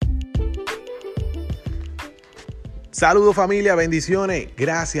Saludos familia, bendiciones.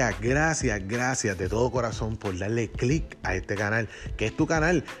 Gracias de todo corazón por darle click a este canal, que es tu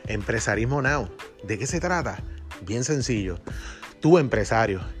canal Empresarismo Now. ¿De qué se trata? Bien sencillo. Tú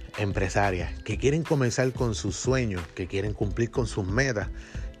empresario, empresaria, que quieren comenzar con sus sueños, que quieren cumplir con sus metas,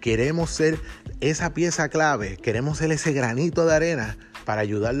 queremos ser esa pieza clave, queremos ser ese granito de arena para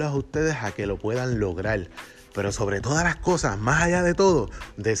ayudarlos a ustedes a que lo puedan lograr. Pero sobre todas las cosas, más allá de todo,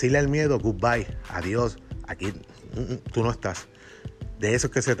 decirle al miedo, goodbye, adiós, aquí tú no estás. De eso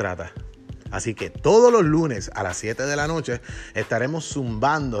es que se trata. Así que todos los lunes a las 7 de la noche estaremos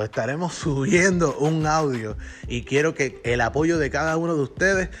zumbando, estaremos subiendo un audio y quiero que el apoyo de cada uno de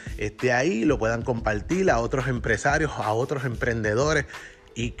ustedes esté ahí, lo puedan compartir a otros empresarios, a otros emprendedores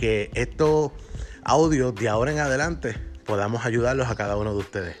y que estos audios de ahora en adelante podamos ayudarlos a cada uno de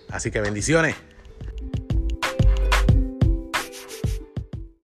ustedes. Así que bendiciones.